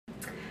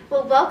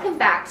Well, welcome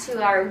back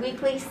to our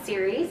weekly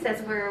series as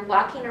we're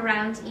walking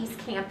around East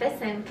Campus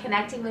and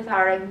connecting with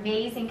our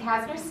amazing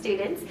CASNR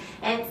students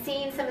and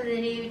seeing some of the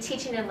new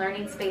teaching and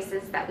learning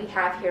spaces that we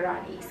have here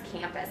on East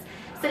Campus.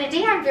 So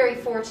today I'm very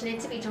fortunate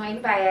to be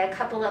joined by a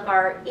couple of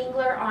our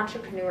Engler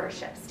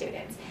Entrepreneurship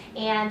students.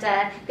 And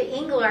the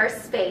Engler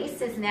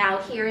space is now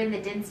here in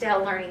the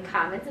Dinsdale Learning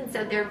Commons, and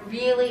so they're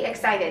really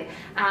excited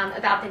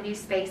about the new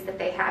space that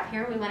they have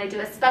here. We want to do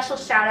a special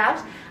shout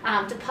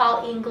out to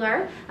Paul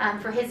Engler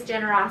for his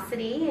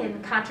generosity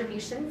and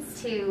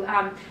contributions to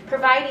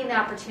providing the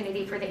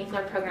opportunity for the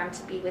Engler program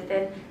to be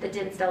within the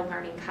Dinsdale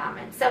Learning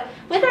Commons. So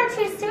with our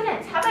two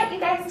students, how about you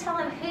guys tell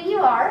them who you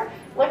are,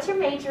 what your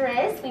major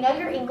is? We know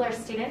you're Engler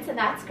students, and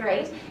that's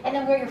great, and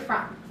then where you're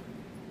from.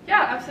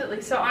 Yeah,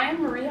 absolutely. So I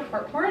am Maria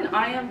Harthorn.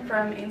 I am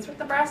from Ainsworth,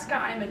 Nebraska.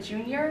 I'm a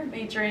junior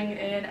majoring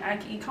in Ag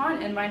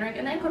Econ and minoring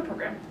in the Engler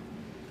program.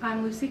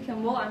 I'm Lucy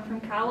Kimball. I'm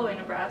from Callaway,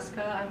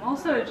 Nebraska. I'm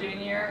also a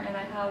junior, and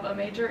I have a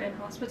major in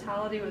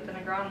hospitality with an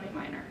agronomy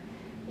minor.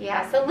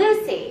 Yeah, so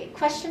Lucy,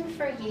 question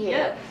for you.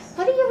 Yes.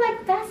 What do you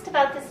like best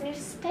about this new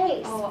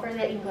space for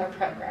the Engler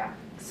program?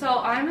 So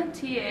I'm a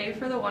TA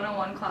for the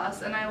 101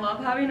 class, and I love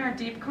having our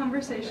deep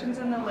conversations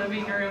in the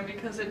living room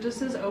because it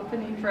just is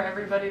opening for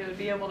everybody to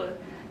be able to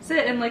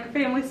sit in like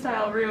family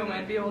style room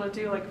and be able to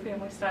do like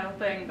family style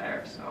thing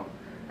there. So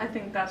I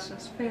think that's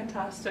just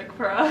fantastic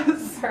for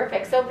us.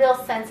 Perfect. So a real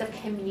sense of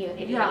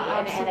community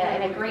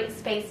and a great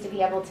space to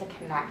be able to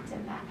connect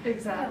in that.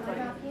 Exactly.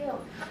 Yeah, what about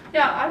you?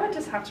 Yeah, I would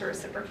just have to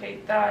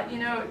reciprocate that. You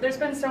know, there's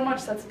been so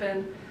much that's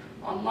been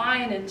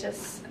online and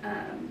just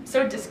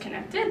so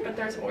disconnected, but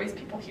there's always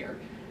people here.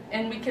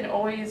 And we can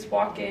always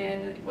walk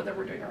in, whether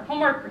we're doing our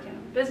homework, working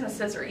on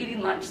businesses, or eating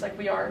lunch like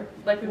we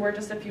were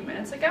just a few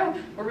minutes ago.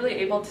 We're really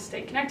able to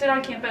stay connected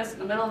on campus in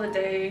the middle of the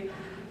day,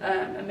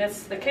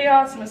 amidst the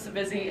chaos, amidst the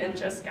busy, and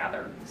just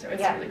gather. So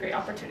it's a really great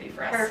opportunity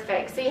for us.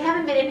 Perfect. So you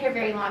haven't been in here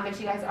very long, but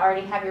you guys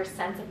already have your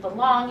sense of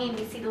belonging.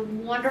 We see the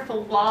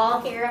wonderful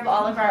wall here of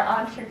all of our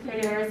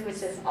entrepreneurs, which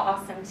is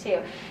awesome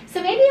too.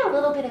 So maybe a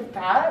little bit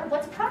about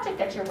what's a project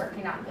that you're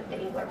working on with the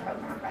Engler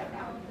program right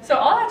now. So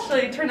I'll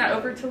actually turn that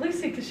over to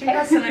Lucy because she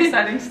has some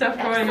exciting stuff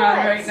going on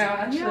right now,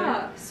 actually.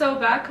 Yeah, so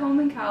back home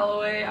in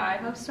Callaway, I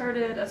have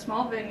started a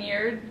small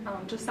vineyard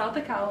just south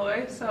of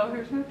Callaway. So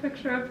here's my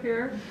picture up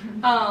here.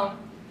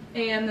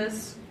 And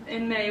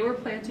in May, we're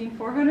planting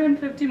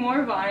 450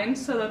 more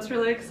vines, so that's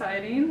really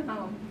exciting.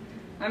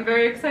 I'm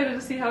very excited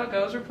to see how it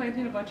goes. We're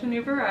planting a bunch of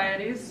new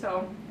varieties,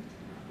 so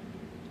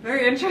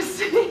very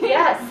interesting.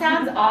 Yeah,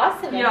 sounds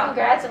awesome. Yeah.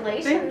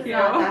 Congratulations Thank you.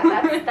 on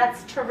that.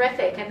 That's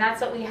terrific, and that's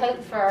what we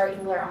hope for our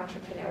Engler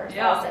entrepreneurs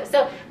also.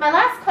 So my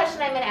last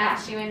question I'm going to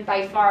ask you, and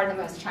by far the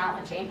most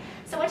challenging,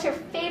 so what's your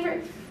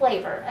favorite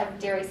flavor of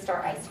Dairy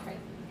Star ice cream?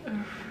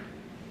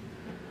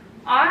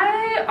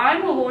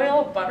 I'm a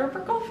loyal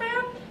Butterbrickle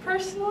fan,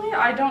 personally.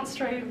 I don't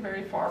stray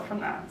very far from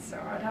that, so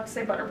I'd have to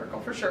say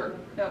Butterbrickle for sure.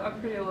 Yeah,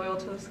 I'm pretty loyal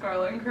to the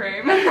Scarlet and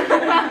Cream. Perfect.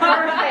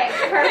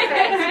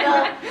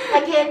 Well,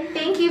 again,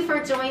 thank you for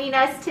joining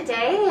us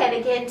today, and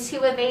again,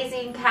 two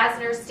amazing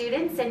CASNR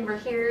students, and we're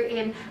here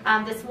in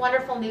this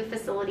wonderful new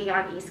facility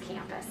on East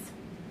Campus.